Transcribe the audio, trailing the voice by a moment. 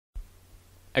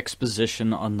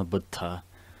Exposition on the Buddha,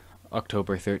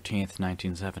 October 13th,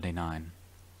 1979.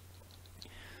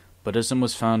 Buddhism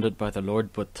was founded by the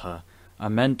Lord Buddha, a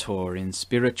mentor in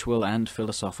spiritual and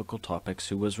philosophical topics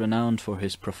who was renowned for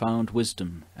his profound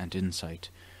wisdom and insight.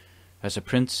 As a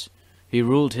prince, he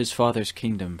ruled his father's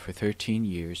kingdom for 13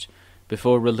 years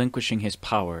before relinquishing his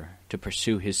power to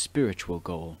pursue his spiritual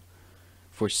goal.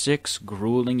 For 6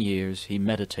 grueling years he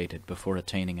meditated before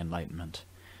attaining enlightenment.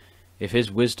 If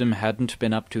his wisdom hadn't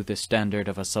been up to the standard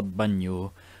of a Sabbanyu,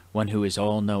 one who is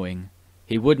all-knowing,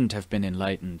 he wouldn't have been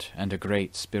enlightened and a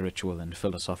great spiritual and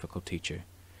philosophical teacher.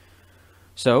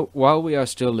 So, while we are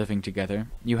still living together,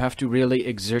 you have to really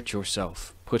exert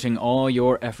yourself, putting all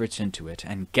your efforts into it,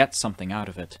 and get something out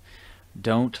of it.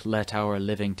 Don't let our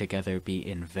living together be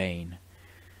in vain.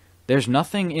 There's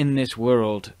nothing in this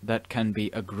world that can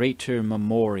be a greater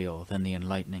memorial than the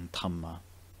enlightening Dhamma.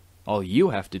 All you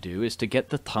have to do is to get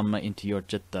the Dhamma into your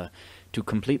citta, to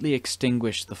completely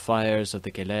extinguish the fires of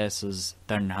the kilesas,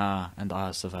 tanha, and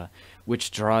asava, which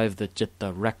drive the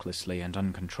citta recklessly and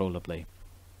uncontrollably.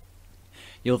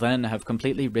 You'll then have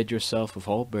completely rid yourself of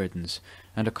all burdens,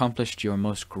 and accomplished your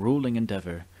most grueling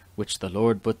endeavour, which the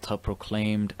Lord Buddha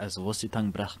proclaimed as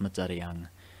Vositang Brahmacharyang,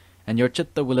 and your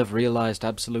citta will have realized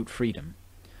absolute freedom.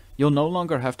 You'll no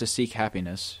longer have to seek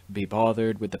happiness, be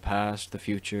bothered with the past, the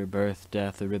future, birth,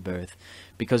 death, or rebirth,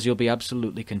 because you'll be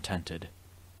absolutely contented.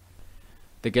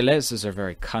 The kilesas are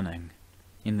very cunning.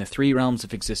 In the 3 realms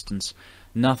of existence,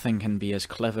 nothing can be as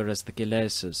clever as the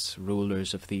kilesas,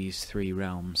 rulers of these 3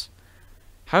 realms.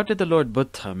 How did the Lord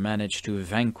Buddha manage to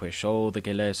vanquish all the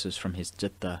kilesas from his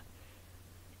citta?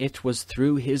 It was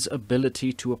through his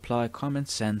ability to apply common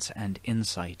sense and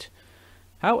insight.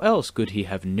 How else could he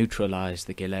have neutralized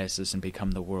the kilesas and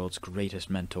become the world's greatest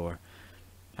mentor?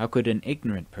 How could an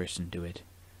ignorant person do it?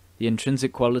 The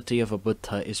intrinsic quality of a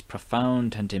Buddha is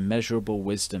profound and immeasurable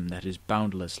wisdom that is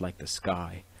boundless like the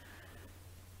sky.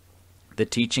 The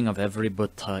teaching of every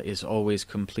Buddha is always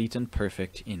complete and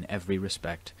perfect in every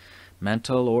respect,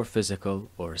 mental or physical,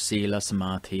 or sila,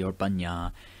 samadhi, or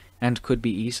panya, and could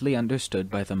be easily understood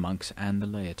by the monks and the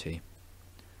laity.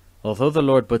 Although the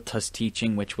Lord Buddha's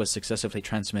teaching, which was successively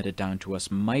transmitted down to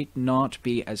us, might not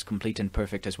be as complete and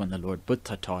perfect as when the Lord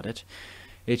Buddha taught it,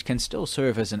 it can still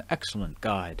serve as an excellent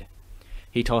guide.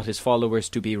 He taught his followers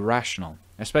to be rational,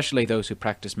 especially those who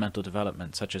practice mental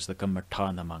development, such as the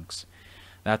Kammatthana monks.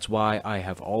 That's why I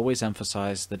have always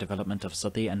emphasized the development of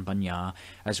sati and panya,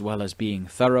 as well as being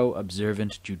thorough,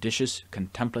 observant, judicious,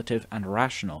 contemplative, and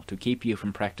rational to keep you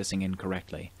from practicing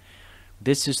incorrectly.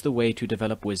 This is the way to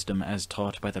develop wisdom as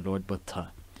taught by the Lord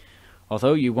Buddha.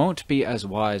 Although you won't be as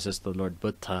wise as the Lord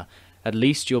Buddha, at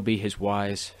least you'll be his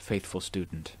wise, faithful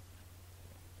student.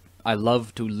 I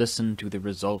love to listen to the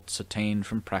results attained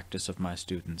from practice of my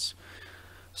students.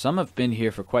 Some have been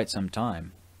here for quite some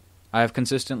time. I have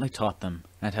consistently taught them,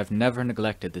 and have never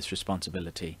neglected this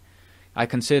responsibility. I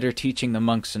consider teaching the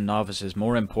monks and novices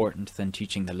more important than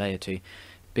teaching the laity,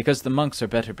 because the monks are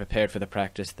better prepared for the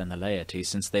practice than the laity,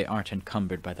 since they aren't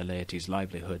encumbered by the laity's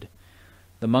livelihood.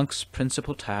 The monk's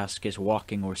principal task is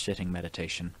walking or sitting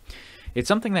meditation. It's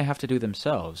something they have to do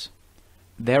themselves.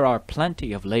 There are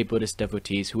plenty of lay Buddhist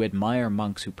devotees who admire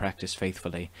monks who practice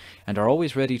faithfully, and are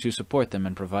always ready to support them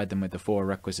and provide them with the 4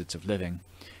 requisites of living.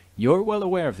 You're well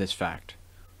aware of this fact.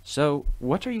 So,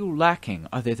 what are you lacking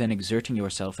other than exerting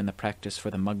yourself in the practice for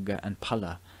the Magga and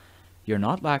Phala? You're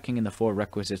not lacking in the 4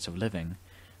 requisites of living.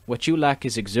 What you lack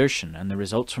is exertion and the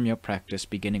results from your practice,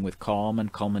 beginning with calm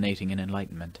and culminating in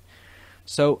enlightenment.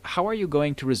 So, how are you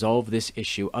going to resolve this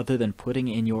issue other than putting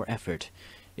in your effort?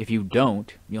 If you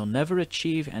don't, you'll never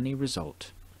achieve any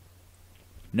result.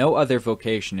 No other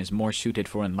vocation is more suited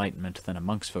for enlightenment than a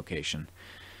monk's vocation.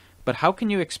 But how can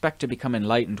you expect to become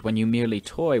enlightened when you merely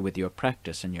toy with your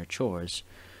practice and your chores?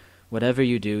 Whatever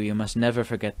you do, you must never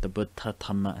forget the Buddha,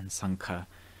 Dhamma, and Sangha.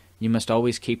 You must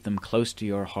always keep them close to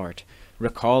your heart,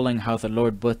 recalling how the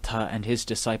Lord Buddha and his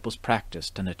disciples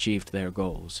practiced and achieved their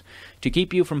goals, to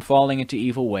keep you from falling into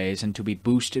evil ways and to be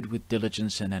boosted with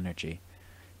diligence and energy.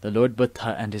 The Lord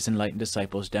Buddha and his enlightened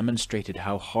disciples demonstrated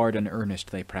how hard and earnest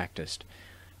they practiced.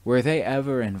 Were they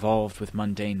ever involved with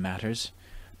mundane matters?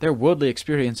 Their worldly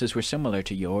experiences were similar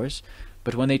to yours,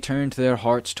 but when they turned their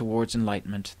hearts towards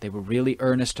enlightenment, they were really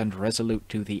earnest and resolute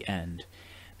to the end.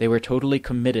 They were totally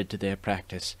committed to their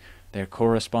practice. Their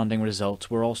corresponding results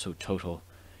were also total.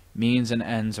 Means and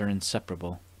ends are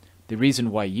inseparable. The reason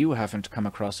why you haven't come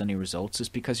across any results is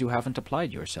because you haven't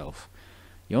applied yourself.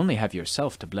 You only have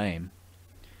yourself to blame.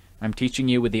 I'm teaching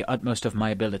you with the utmost of my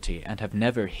ability, and have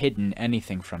never hidden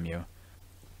anything from you.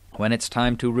 When it's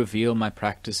time to reveal my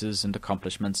practices and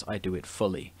accomplishments, I do it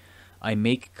fully. I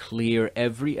make clear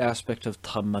every aspect of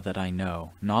Dhamma that I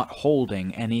know, not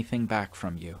holding anything back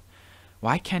from you.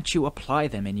 Why can't you apply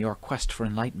them in your quest for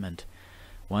enlightenment?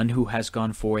 One who has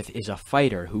gone forth is a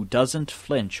fighter who doesn't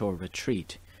flinch or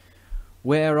retreat.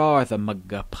 Where are the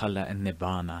Magga, Phala, and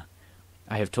Nibbana?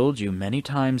 I have told you many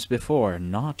times before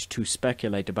not to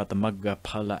speculate about the Magga,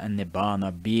 Phala, and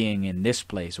Nibbana being in this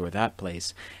place or that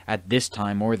place, at this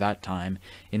time or that time,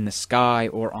 in the sky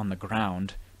or on the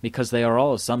ground, because they are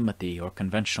all sammati or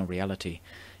conventional reality.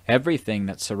 Everything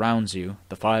that surrounds you,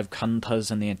 the 5 khandhas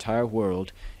and the entire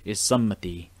world, is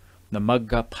sammati. The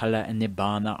Magga, Phala, and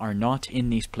Nibbana are not in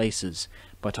these places,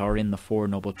 but are in the 4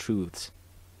 noble truths.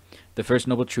 The first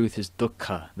noble truth is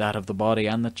dukkha, that of the body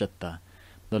and the citta.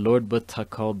 The Lord Buddha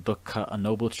called dukkha a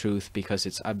noble truth because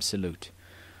it's absolute.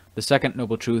 The second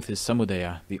noble truth is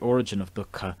samudaya, the origin of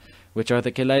dukkha, which are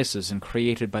the kilesas and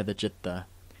created by the citta.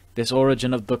 This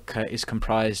origin of dukkha is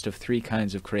comprised of 3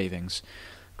 kinds of cravings: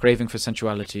 craving for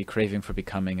sensuality, craving for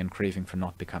becoming, and craving for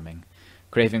not becoming.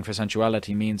 Craving for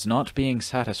sensuality means not being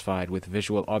satisfied with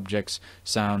visual objects,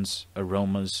 sounds,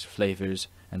 aromas, flavors,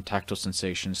 and tactile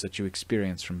sensations that you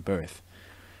experience from birth.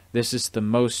 This is the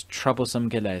most troublesome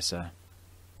kilesa.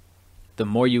 The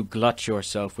more you glut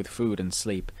yourself with food and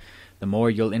sleep, the more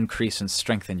you'll increase and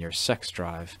strengthen your sex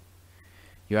drive.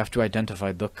 You have to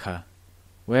identify dukkha.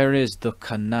 Where is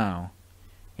dukkha now?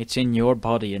 It's in your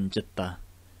body and citta.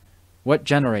 What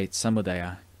generates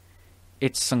samudaya?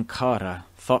 It's sankhara,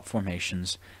 thought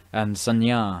formations, and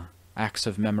sanya, acts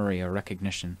of memory or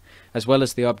recognition, as well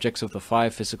as the objects of the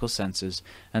 5 physical senses,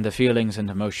 and the feelings and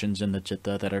emotions in the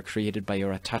citta that are created by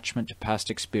your attachment to past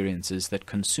experiences that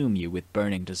consume you with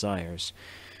burning desires.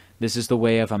 This is the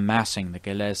way of amassing the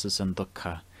kilesas and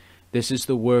dukkha. This is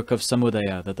the work of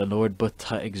samudaya that the Lord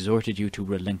Buddha exhorted you to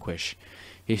relinquish.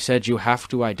 He said you have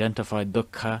to identify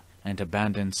dukkha and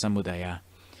abandon samudaya.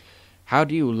 How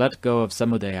do you let go of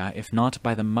samudaya if not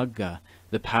by the magga,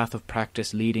 the path of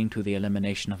practice leading to the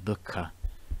elimination of dukkha?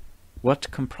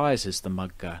 What comprises the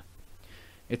magga?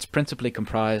 It's principally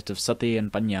comprised of sati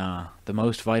and panya, the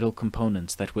most vital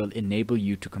components that will enable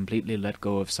you to completely let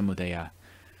go of samudaya.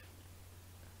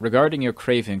 Regarding your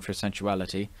craving for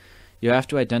sensuality, you have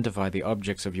to identify the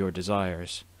objects of your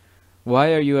desires.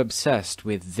 Why are you obsessed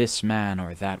with this man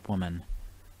or that woman?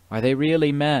 Are they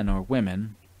really men or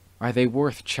women? Are they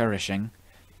worth cherishing?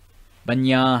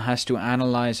 Panya has to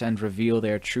analyze and reveal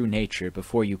their true nature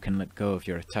before you can let go of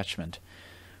your attachment.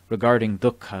 Regarding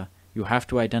dukkha, you have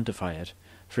to identify it.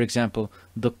 For example,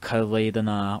 dukkha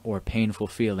vedana, or painful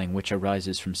feeling which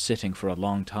arises from sitting for a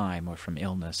long time or from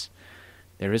illness.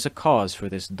 There is a cause for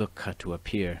this dukkha to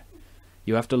appear.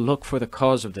 You have to look for the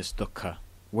cause of this dukkha.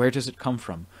 Where does it come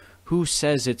from? Who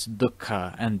says it's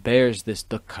dukkha and bears this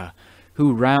dukkha?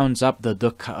 Who rounds up the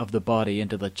dukkha of the body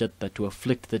into the citta to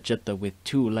afflict the citta with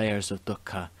 2 layers of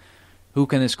dukkha? Who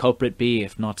can this culprit be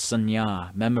if not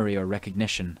sanya, memory or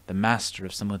recognition, the master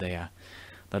of samudaya?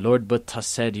 The Lord Buddha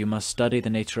said you must study the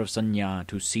nature of sanya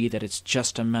to see that it's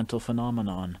just a mental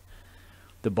phenomenon.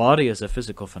 The body is a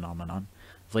physical phenomenon.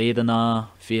 Vedana,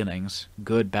 feelings,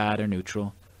 good, bad, or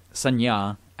neutral.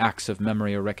 Sanya, acts of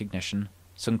memory or recognition.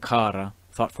 Sankhara,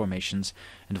 thought formations.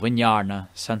 And vinyarna,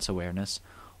 sense awareness.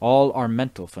 All are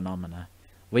mental phenomena.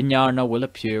 Vinyarna will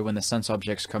appear when the sense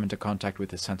objects come into contact with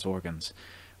the sense organs.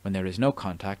 When there is no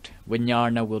contact,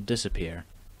 vinyarna will disappear.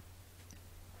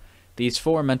 These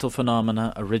 4 mental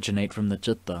phenomena originate from the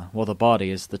citta, while the body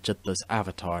is the citta's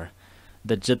avatar.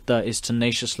 The citta is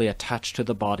tenaciously attached to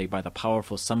the body by the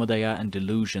powerful samudaya and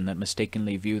delusion that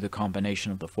mistakenly view the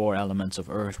combination of the 4 elements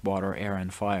of earth, water, air,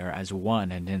 and fire as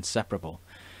one and inseparable.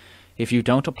 If you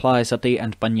don't apply sati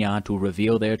and panya to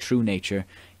reveal their true nature,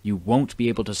 you won't be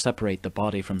able to separate the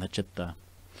body from the citta.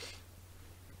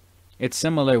 It's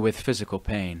similar with physical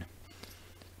pain.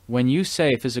 When you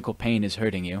say physical pain is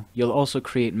hurting you, you'll also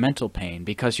create mental pain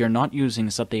because you're not using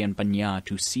sati and panya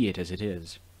to see it as it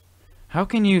is. How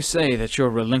can you say that you're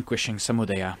relinquishing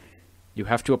samudaya? You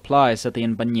have to apply sati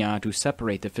and panya to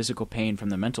separate the physical pain from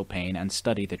the mental pain and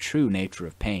study the true nature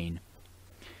of pain.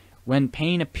 When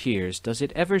pain appears, does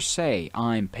it ever say,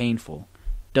 "I'm painful"?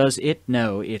 Does it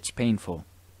know it's painful?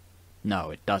 No,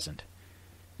 it doesn't.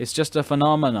 It's just a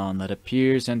phenomenon that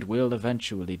appears and will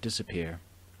eventually disappear.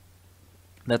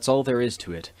 That's all there is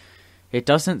to it. It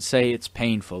doesn't say it's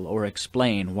painful or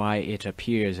explain why it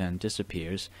appears and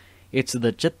disappears. It's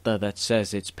the citta that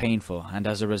says it's painful and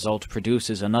as a result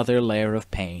produces another layer of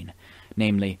pain,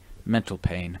 namely mental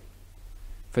pain.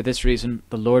 For this reason,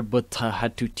 the Lord Buddha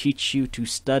had to teach you to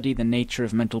study the nature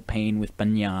of mental pain with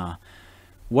panya.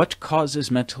 What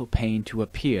causes mental pain to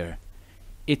appear?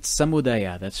 It's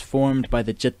samudaya that's formed by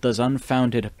the citta's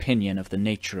unfounded opinion of the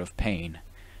nature of pain.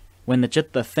 When the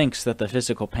citta thinks that the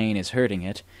physical pain is hurting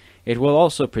it, it will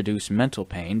also produce mental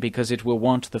pain because it will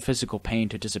want the physical pain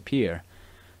to disappear.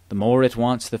 The more it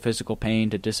wants the physical pain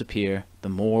to disappear, the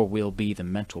more will be the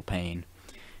mental pain.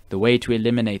 The way to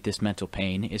eliminate this mental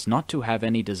pain is not to have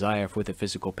any desire for the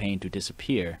physical pain to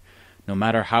disappear. No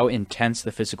matter how intense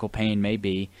the physical pain may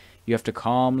be, you have to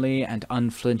calmly and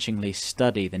unflinchingly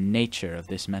study the nature of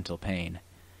this mental pain.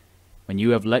 When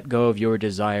you have let go of your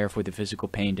desire for the physical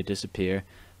pain to disappear,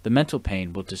 the mental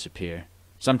pain will disappear.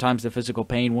 Sometimes the physical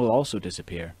pain will also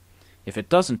disappear. If it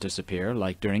doesn't disappear,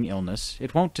 like during illness,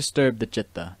 it won't disturb the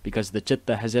citta, because the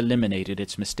citta has eliminated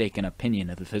its mistaken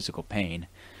opinion of the physical pain.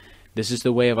 This is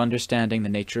the way of understanding the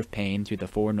nature of pain through the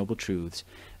Four Noble Truths,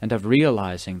 and of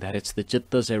realizing that it's the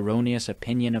citta's erroneous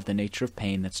opinion of the nature of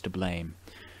pain that's to blame.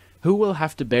 Who will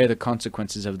have to bear the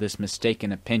consequences of this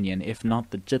mistaken opinion if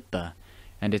not the citta?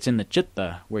 And it's in the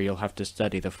citta where you'll have to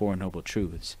study the Four Noble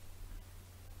Truths.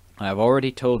 I have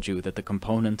already told you that the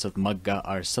components of magga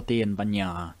are sati and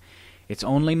panya. It's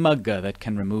only magga that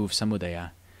can remove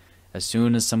samudaya. As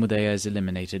soon as samudaya is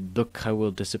eliminated, dukkha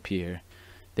will disappear.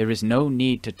 There is no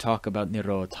need to talk about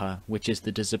nirodha, which is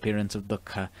the disappearance of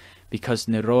dukkha, because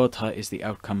nirodha is the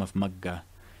outcome of magga.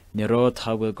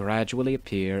 Nirodha will gradually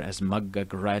appear as magga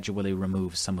gradually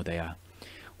removes samudaya.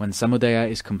 When samudaya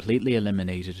is completely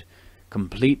eliminated,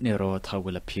 complete nirodha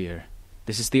will appear.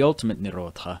 This is the ultimate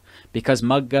nirodha, because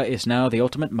magga is now the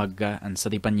ultimate magga and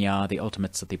satipanya the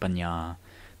ultimate satipanya.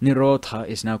 Nirodha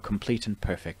is now complete and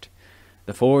perfect.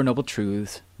 The Four Noble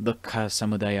Truths, dukkha,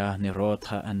 samudaya,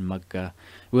 nirodha, and magga,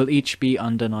 will each be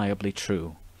undeniably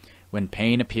true. When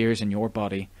pain appears in your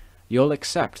body, you'll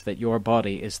accept that your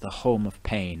body is the home of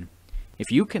pain.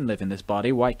 If you can live in this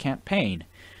body, why can't pain?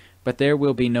 But there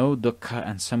will be no dukkha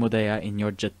and samudaya in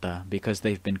your citta, because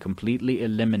they've been completely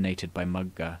eliminated by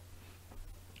magga.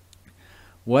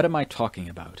 What am I talking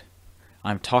about?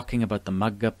 I'm talking about the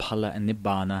magga, phala, and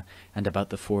nibbana, and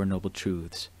about the Four Noble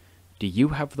Truths. Do you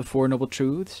have the Four Noble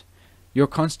Truths? You're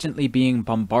constantly being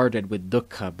bombarded with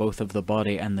dukkha, both of the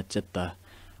body and the citta.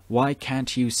 Why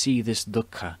can't you see this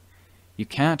dukkha? You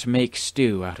can't make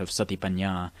stew out of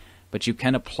satipanya, but you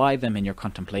can apply them in your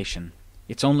contemplation.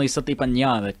 It's only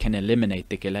satipanya that can eliminate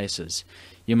the kilesas.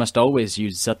 You must always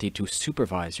use sati to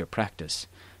supervise your practice.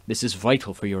 This is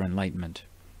vital for your enlightenment.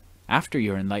 After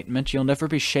your enlightenment, you'll never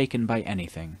be shaken by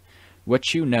anything.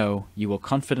 What you know, you will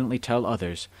confidently tell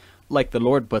others, like the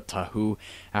Lord Buddha who,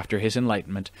 after his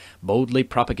enlightenment, boldly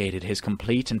propagated his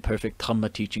complete and perfect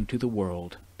Dhamma teaching to the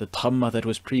world, the Dhamma that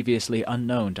was previously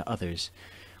unknown to others.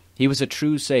 He was a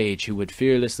true sage who would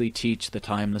fearlessly teach the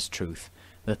timeless truth,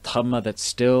 the Dhamma that's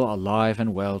still alive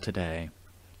and well today.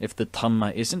 If the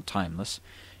Dhamma isn't timeless,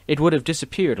 it would have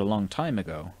disappeared a long time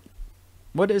ago.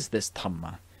 What is this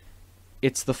Dhamma?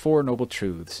 It's the Four Noble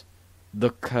Truths,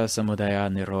 dukkha,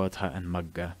 samudaya, nirodha, and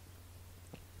magga.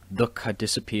 Dukkha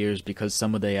disappears because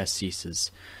samudaya ceases.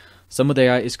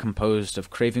 Samudaya is composed of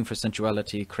craving for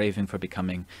sensuality, craving for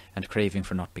becoming, and craving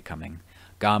for not becoming.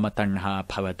 Kama tanha,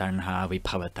 bhava tanha,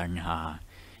 vibhava tanha.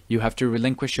 You have to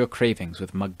relinquish your cravings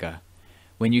with magga.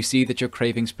 When you see that your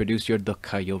cravings produce your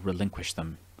dukkha, you'll relinquish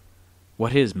them.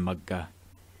 What is magga?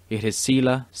 It is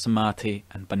sila, samadhi,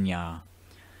 and panya.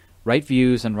 Right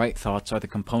views and right thoughts are the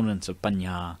components of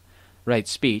panya. Right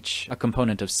speech, a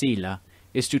component of sila,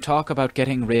 is to talk about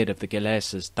getting rid of the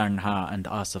kilesas, tanha, and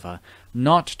asava,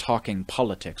 not talking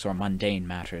politics or mundane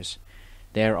matters.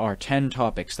 There are 10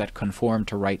 topics that conform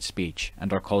to right speech,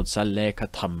 and are called salleka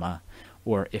dhamma,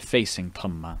 or effacing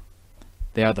dhamma.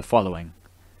 They are the following: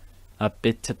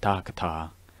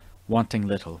 abhitatthakata, wanting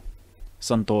little;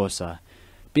 santosa,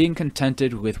 being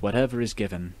contented with whatever is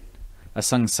given;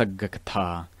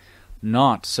 asangsagakata,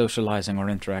 not socializing or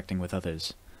interacting with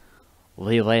others;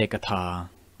 vivekata,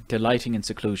 delighting in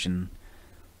seclusion;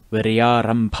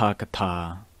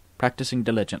 viryaramphakata, practicing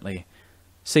diligently;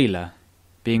 sila,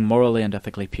 being morally and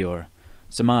ethically pure;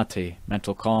 samadhi,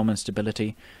 mental calm and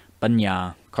stability;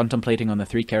 panya, contemplating on the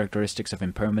 3 characteristics of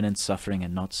impermanence, suffering,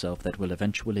 and not-self that will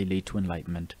eventually lead to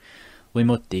enlightenment;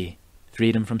 vimutti,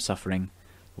 freedom from suffering;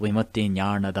 vimutti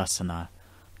jnana dasana,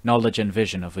 knowledge and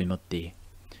vision of vimutti.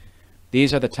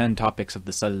 These are the 10 topics of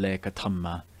the salleka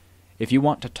dhamma. If you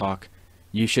want to talk,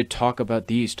 you should talk about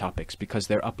these topics because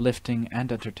they're uplifting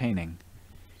and entertaining.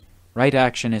 Right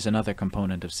action is another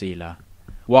component of sila.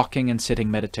 Walking and sitting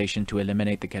meditation to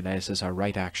eliminate the kilesas are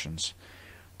right actions.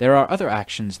 There are other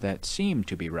actions that seem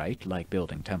to be right, like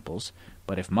building temples,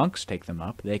 but if monks take them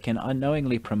up, they can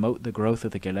unknowingly promote the growth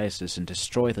of the kilesas and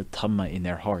destroy the dhamma in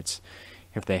their hearts,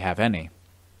 if they have any.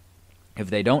 If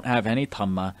they don't have any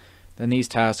dhamma, then these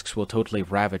tasks will totally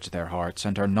ravage their hearts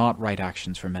and are not right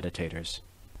actions for meditators.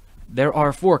 There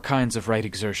are 4 kinds of right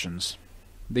exertions.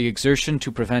 The exertion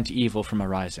to prevent evil from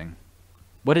arising.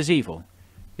 What is evil?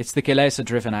 It's the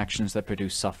kilesa-driven actions that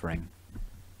produce suffering.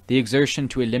 The exertion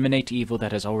to eliminate evil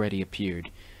that has already appeared.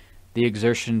 The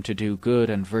exertion to do good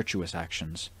and virtuous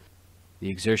actions. The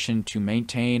exertion to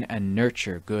maintain and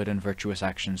nurture good and virtuous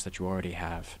actions that you already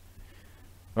have.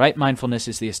 Right mindfulness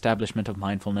is the establishment of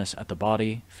mindfulness at the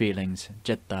body, feelings,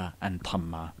 citta, and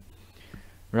Dhamma.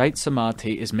 Right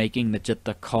samadhi is making the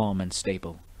citta calm and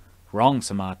stable. Wrong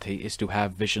samadhi is to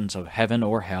have visions of heaven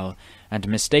or hell and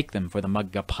mistake them for the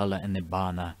magga, phala, and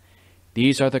nibbana.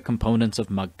 These are the components of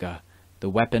magga, the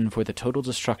weapon for the total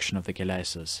destruction of the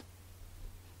kilesas.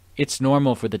 It's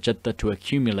normal for the citta to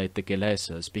accumulate the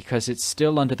kilesas because it's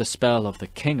still under the spell of the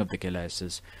king of the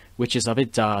kilesas, which is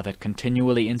avidya that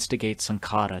continually instigates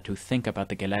sankhara to think about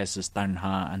the kilesas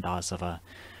tanha and asava.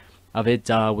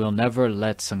 Avidya will never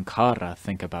let sankhara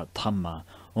think about Dhamma,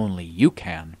 only you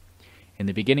can. In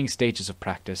the beginning stages of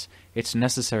practice, it's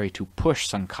necessary to push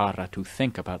sankhara to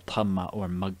think about Dhamma or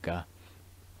magga.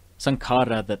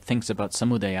 Sankhara that thinks about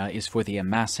samudaya is for the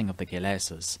amassing of the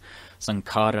kilesas.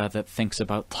 Sankhara that thinks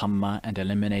about Dhamma and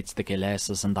eliminates the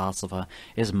kilesas and asava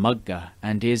is magga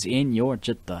and is in your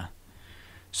citta.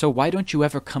 So why don't you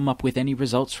ever come up with any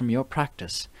results from your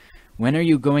practice? When are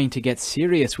you going to get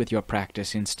serious with your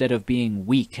practice instead of being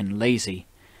weak and lazy?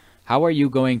 How are you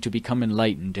going to become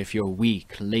enlightened if you're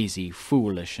weak, lazy,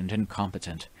 foolish, and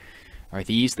incompetent? Are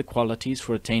these the qualities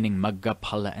for attaining magga,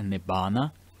 phala, and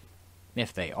nibbana?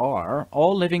 If they are,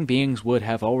 all living beings would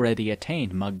have already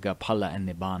attained magga, phala, and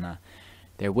nibbana.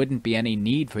 There wouldn't be any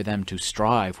need for them to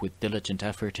strive with diligent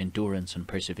effort, endurance, and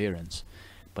perseverance.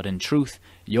 But in truth,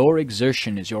 your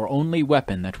exertion is your only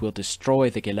weapon that will destroy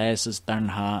the kilesas,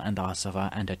 tanha, and asava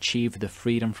and achieve the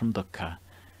freedom from dukkha.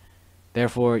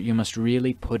 Therefore, you must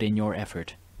really put in your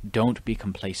effort. Don't be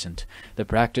complacent. The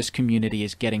practice community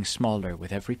is getting smaller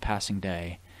with every passing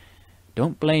day.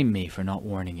 Don't blame me for not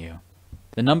warning you.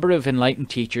 The number of enlightened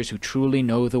teachers who truly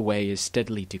know the way is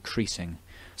steadily decreasing.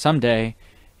 Someday,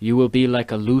 you will be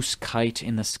like a loose kite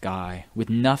in the sky, with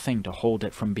nothing to hold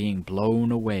it from being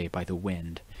blown away by the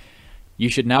wind. You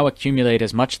should now accumulate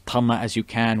as much Dhamma as you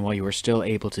can while you are still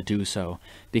able to do so,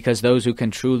 because those who can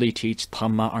truly teach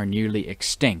Dhamma are nearly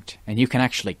extinct, and you can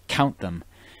actually count them.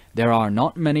 There are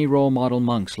not many role model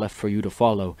monks left for you to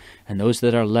follow, and those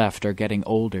that are left are getting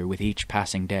older with each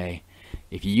passing day.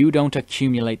 If you don't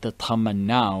accumulate the Dhamma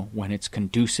now, when it's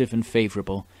conducive and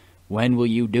favorable, when will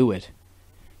you do it?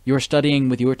 You're studying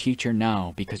with your teacher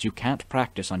now because you can't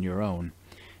practice on your own.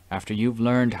 After you've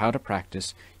learned how to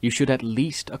practice, you should at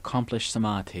least accomplish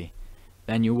samadhi.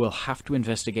 Then you will have to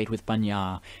investigate with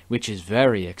panya, which is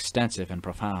very extensive and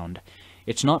profound.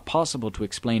 It's not possible to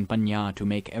explain panya to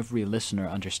make every listener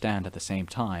understand at the same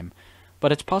time,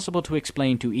 but it's possible to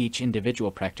explain to each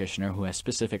individual practitioner who has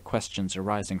specific questions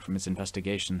arising from his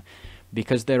investigation,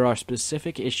 because there are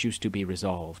specific issues to be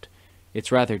resolved.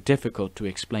 It's rather difficult to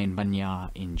explain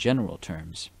panya in general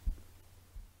terms.